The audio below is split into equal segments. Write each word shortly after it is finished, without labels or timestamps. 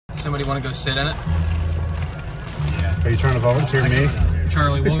Somebody want to go sit in it? Are you trying to volunteer me?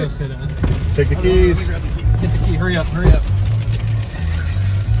 Charlie, we'll go sit in it. Take the keys. Get the key. Hurry up, hurry up.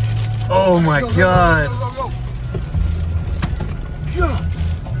 Oh my God.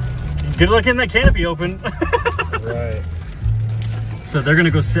 Good luck getting that canopy open. Right. So they're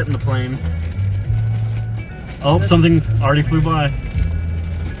gonna go sit in the plane. Oh, something already flew by.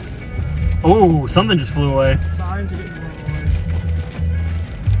 Oh, something just flew away. Signs are getting blown away.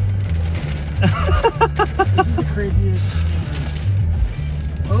 This is the craziest.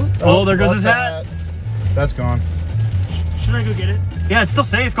 Oh, there goes his hat. That's gone. Should I go get it? Yeah, it's still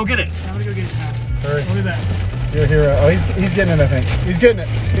safe. Go get it. I'm gonna go get his hat. Hurry. I'll be back. You're here. Oh, he's getting it, I think. He's getting it.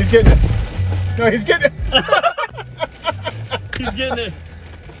 He's getting it. No, he's getting it. He's getting it.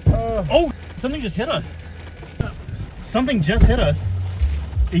 Oh, something just hit us. Something just hit us.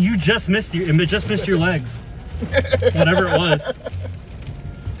 You just missed it just missed your legs. Whatever it was.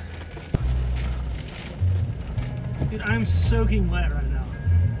 Dude, I'm soaking wet right now.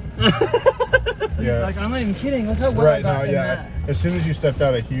 Yeah. Like, I'm not even kidding. Look how wet Right I got now, in yeah. that. As soon as you stepped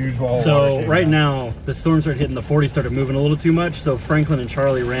out, a huge wall of water So came right out. now, the storm started hitting, the 40 started moving a little too much, so Franklin and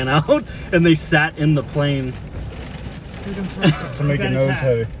Charlie ran out and they sat in the plane. To make it nose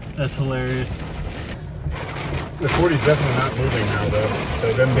heavy. That's hilarious. The 40's definitely not moving now, though.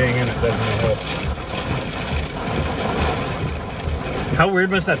 So them being in it definitely helps. How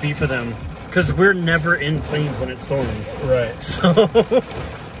weird must that be for them? Because we're never in planes when it storms. Right. So,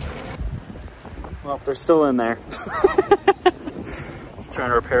 well, they're still in there. Trying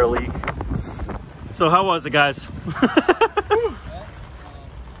to repair a leak. So how was it, guys?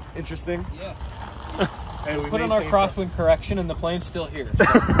 Interesting. Yeah. Hey, we put on our crosswind correction and the plane's still here. So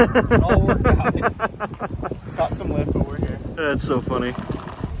it all worked out. Got some lift, but we're here. That's so funny. You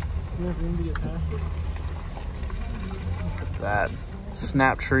have room to get past it? Look at that.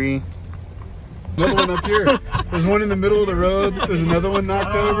 Snap tree. Another one up here. There's one in the middle of the road. There's another one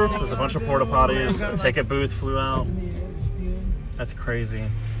knocked over. There's a bunch of porta potties. A ticket booth flew out. That's crazy.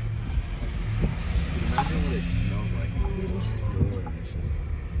 Imagine what it smells like. It's just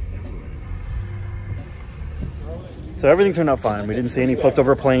everywhere. So everything turned out fine. We didn't see any flipped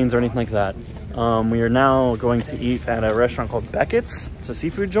over planes or anything like that. We are now going to eat at a restaurant called Beckett's. It's a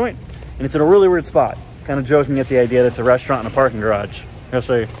seafood joint, and it's in a really weird spot. Kind of joking at the idea that it's a restaurant in a parking garage. I'll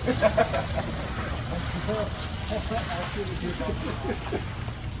show you.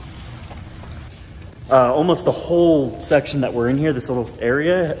 Almost the whole section that we're in here, this little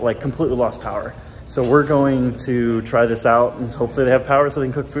area, like completely lost power. So we're going to try this out and hopefully they have power so they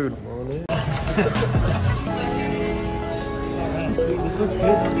can cook food. This looks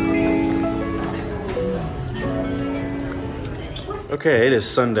good. Okay, it is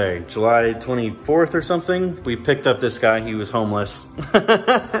Sunday, July 24th or something. We picked up this guy, he was homeless.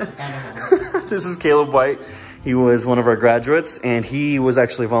 This is Caleb White. He was one of our graduates and he was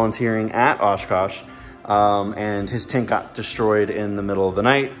actually volunteering at OshKosh. And his tent got destroyed in the middle of the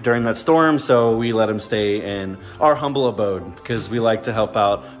night during that storm, so we let him stay in our humble abode because we like to help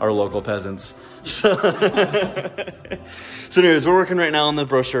out our local peasants. So anyways, we're working right now on the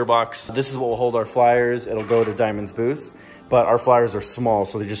brochure box. This is what will hold our flyers. It'll go to Diamond's booth, but our flyers are small,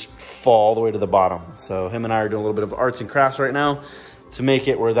 so they just fall all the way to the bottom. So him and I are doing a little bit of arts and crafts right now to make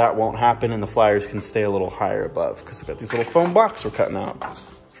it where that won't happen and the flyers can stay a little higher above because we've got these little foam blocks we're cutting out.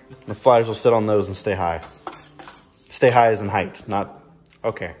 The flyers will sit on those and stay high. Stay high as in height, not...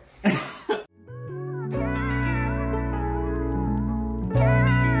 Okay.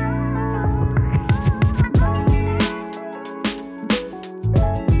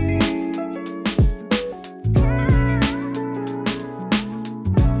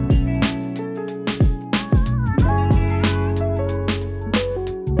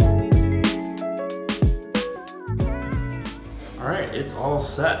 It's all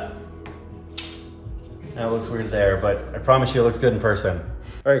set. That looks weird there, but I promise you it looks good in person.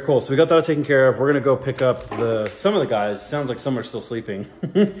 All right, cool. So we got that all taken care of. We're gonna go pick up some of the guys. Sounds like some are still sleeping. So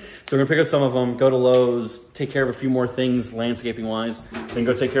we're gonna pick up some of them, go to Lowe's, take care of a few more things landscaping wise, then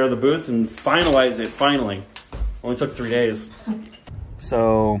go take care of the booth and finalize it finally. Only took 3 days.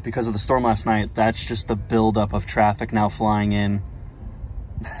 So because of the storm last night, that's just the buildup of traffic now flying in.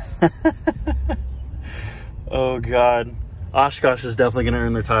 Oh God. OshKosh is definitely going to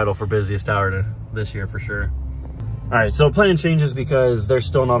earn their title for busiest hour this year for sure. All right, so plan changes because they're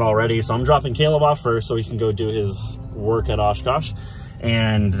still not all ready. So I'm dropping Caleb off first so he can go do his work at OshKosh.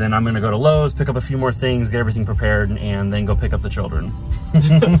 And then I'm going to go to Lowe's, pick up a few more things, get everything prepared, and then go pick up the children.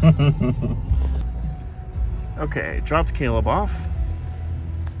 Okay, dropped Caleb off.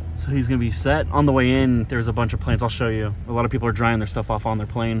 So he's gonna be set. On the way in, there's a bunch of planes. I'll show you. A lot of people are drying their stuff off on their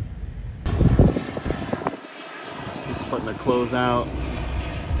plane. Just people putting their clothes out.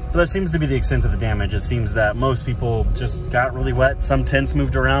 So that seems to be the extent of the damage. It seems that most people just got really wet. Some tents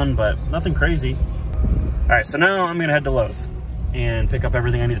moved around, but nothing crazy. All right, so now I'm gonna head to Lowe's and pick up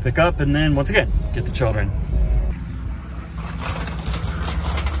everything I need to pick up, and then once again, get the children.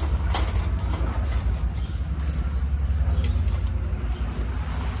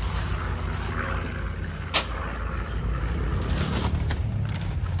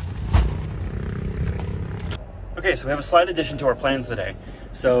 Okay, so we have a slight addition to our plans today.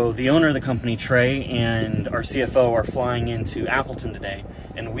 So the owner of the company, Trey, and our CFO are flying into Appleton today,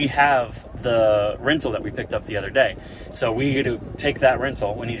 and we have the rental that we picked up the other day. So we need to take that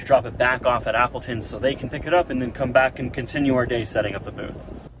rental, we need to drop it back off at Appleton so they can pick it up and then come back and continue our day setting up the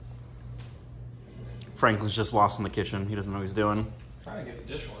booth. Franklin's just lost in the kitchen. He doesn't know what he's doing. Trying to get the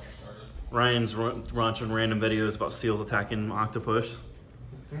dishwasher started. Ryan's watching random videos about seals attacking octopus.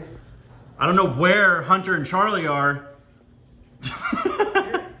 I don't know where Hunter and Charlie are.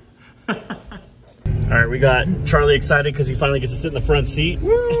 All right, we got Charlie excited because he finally gets to sit in the front seat.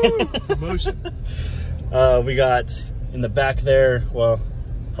 Woo! Promotion. We got in the back there, well,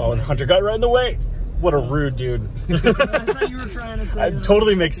 oh, and Hunter got right in the way. What a rude dude. I thought you were trying to say It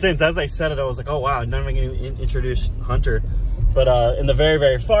totally makes sense. As I said it, I was like, oh wow, now I'm going to introduce Hunter. But in the very,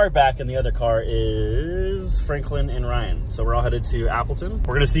 very far back in the other car is Franklin and Ryan. So we're all headed to Appleton.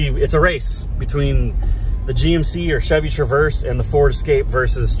 We're going to see, it's a race between the GMC or Chevy Traverse and the Ford Escape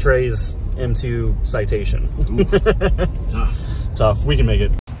versus Trey's M2 Citation. Tough. Tough. We can make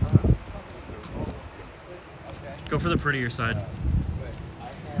it. Go for the prettier side.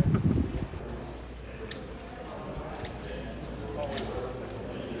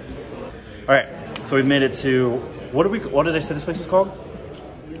 All right, so we've made it to, what did I say this place is called?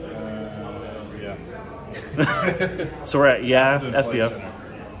 Yeah. So we're at, FBF. Center.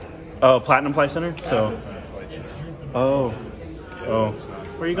 Oh, Platinum Flight Center? So, oh.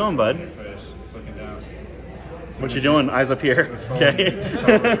 Where are you going, bud? Just looking down. What you doing? Eyes up here. Okay.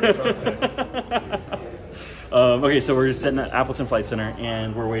 Okay, so we're sitting at Appleton Flight Center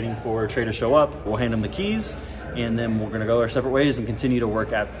and we're waiting for Trey to show up. We'll hand him the keys and then we're gonna go our separate ways and continue to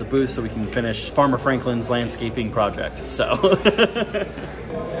work at the booth so we can finish Farmer Franklin's landscaping project. So,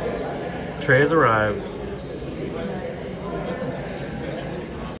 Trey has arrived.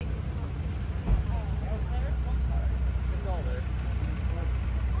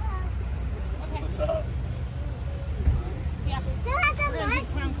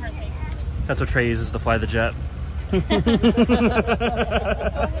 That's what Trey uses to fly the jet.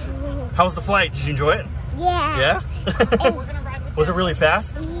 How was the flight? Did you enjoy it? Yeah. Yeah? Was it really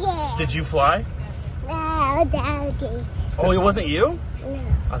fast? Yeah. Did you fly? No, Daddy. Oh, it wasn't you? No.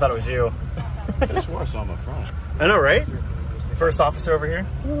 I thought it was you. I swore I saw him up front. I know, right? First officer over here.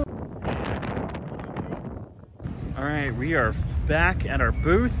 All right, we are back at our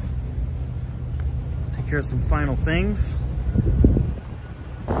booth. Take care of some final things.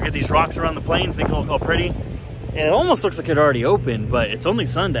 We get these rocks around the planes, make it look all pretty. And it almost looks like it already opened, but it's only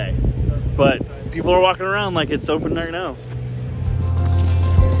Sunday. But people are walking around like it's open right now.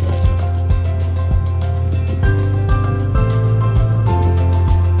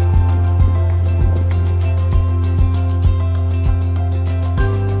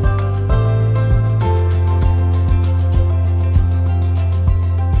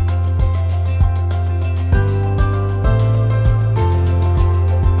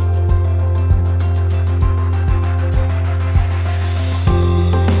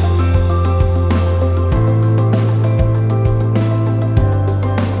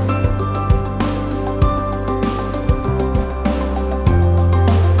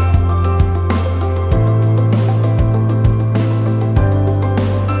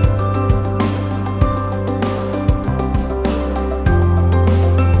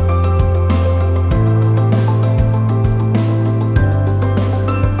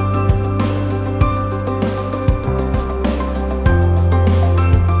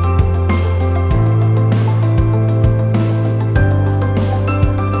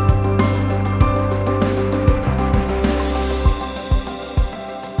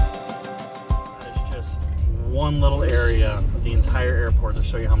 One little area of the entire airport to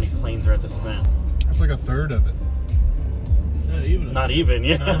show you how many planes are at this event. That's like a third of it. Not even. Not even,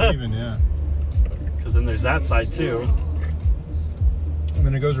 yeah. Not even, yeah. Because then there's that side too. And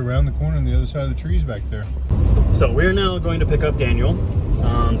then it goes around the corner on the other side of the trees back there. So we're now going to pick up Daniel.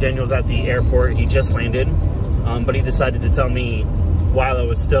 Daniel's at the airport. He just landed, but he decided to tell me while I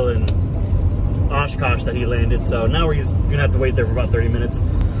was still in OshKosh that he landed. So now he's gonna have to wait there for about 30 minutes.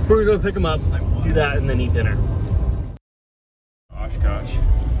 We're gonna go pick them up, do that, and then eat dinner.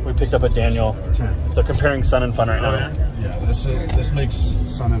 OshKosh. We picked up a Daniel. 10. They're comparing Sun and Fun right now. Yeah, this makes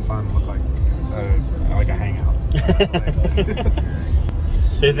Sun and Fun look like a hangout.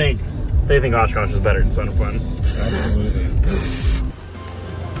 They think OshKosh is better than Sun and Fun. Absolutely.